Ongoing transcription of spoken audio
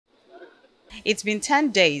It's been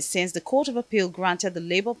 10 days since the Court of Appeal granted the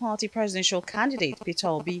Labour Party presidential candidate Peter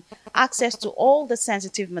Obi access to all the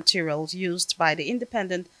sensitive materials used by the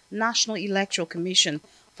Independent National Electoral Commission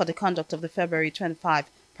for the conduct of the February 25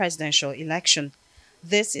 presidential election.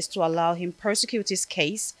 This is to allow him prosecute his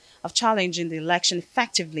case of challenging the election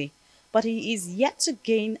effectively, but he is yet to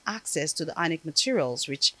gain access to the Inec materials,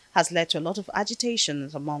 which has led to a lot of agitation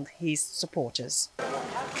among his supporters.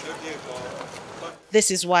 This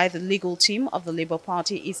is why the legal team of the Labour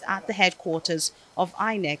Party is at the headquarters of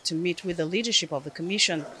Inec to meet with the leadership of the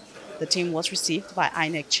Commission. The team was received by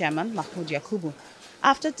Inec Chairman Mahmoud Yakubu.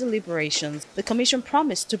 After deliberations, the Commission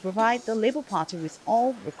promised to provide the Labour Party with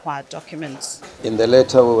all required documents. In the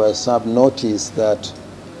letter, we were served notice that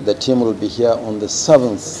the team will be here on the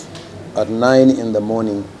 7th at 9 in the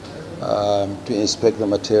morning to inspect the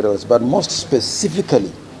materials. But most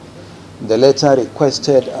specifically, the letter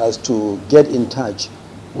requested us to get in touch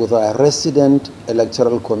with our resident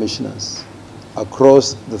electoral commissioners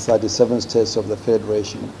across the 37 states of the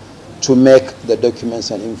Federation to make the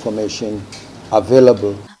documents and information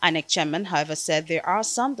available. Inec Chairman, however, said there are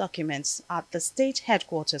some documents at the state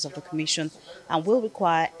headquarters of the Commission and will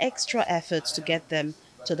require extra efforts to get them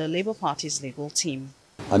to the Labour Party's legal team.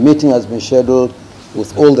 A meeting has been scheduled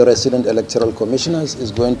with all the resident electoral commissioners.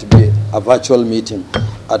 Is going to be a virtual meeting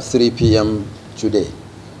at 3 p.m. today,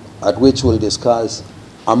 at which we'll discuss,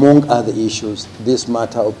 among other issues, this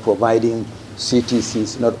matter of providing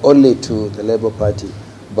CTCs not only to the Labour Party,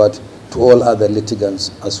 but to all other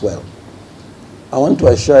litigants as well. I want to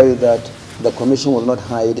assure you that the Commission will not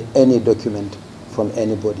hide any document from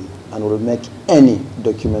anybody and will make any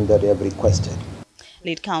document that they have requested.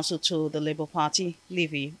 Lead counsel to the Labour Party,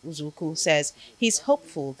 Levi Uzuku, says he's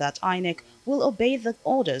hopeful that Inec will obey the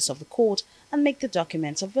orders of the court and make the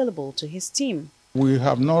documents available to his team. We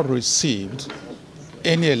have not received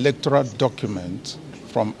any electoral document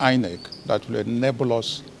from Inec that will enable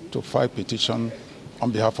us to file petition on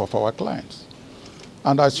behalf of our clients.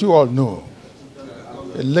 And as you all know,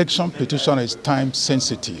 election petition is time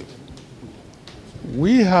sensitive.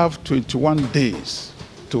 We have 21 days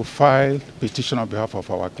to file petition on behalf of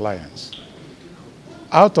our clients.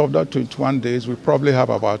 Out of that 21 days, we probably have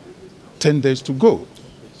about 10 days to go.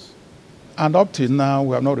 And up till now,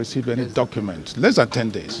 we have not received any documents, less than 10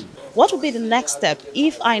 days. What will be the next step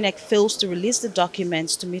if Inec fails to release the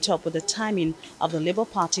documents to meet up with the timing of the Labour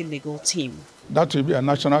Party legal team? That will be a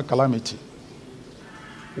national calamity.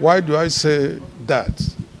 Why do I say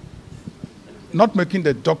that? Not making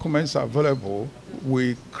the documents available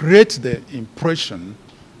will create the impression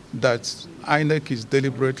that Inec is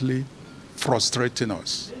deliberately frustrating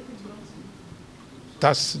us.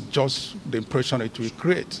 That's just the impression it will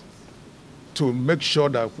create, to make sure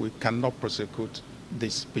that we cannot prosecute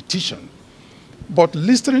this petition. But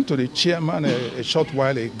listening to the chairman a short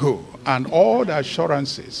while ago and all the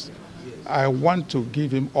assurances, I want to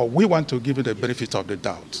give him, or we want to give him, the benefit of the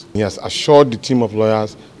doubt. He has assured the team of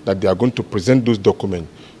lawyers that they are going to present those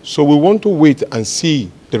documents. So we want to wait and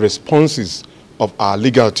see the responses of our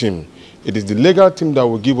legal team. It is the legal team that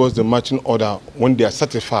will give us the matching order when they are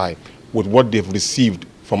satisfied with what they've received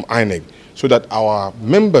from Inec, so that our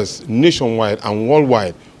members nationwide and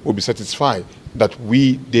worldwide will be satisfied that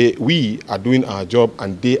we are doing our job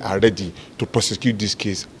and they are ready to prosecute this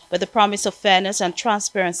case. With the promise of fairness and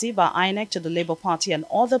transparency by Inec to the Labour Party and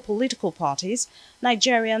other political parties,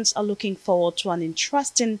 Nigerians are looking forward to an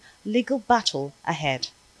interesting legal battle ahead.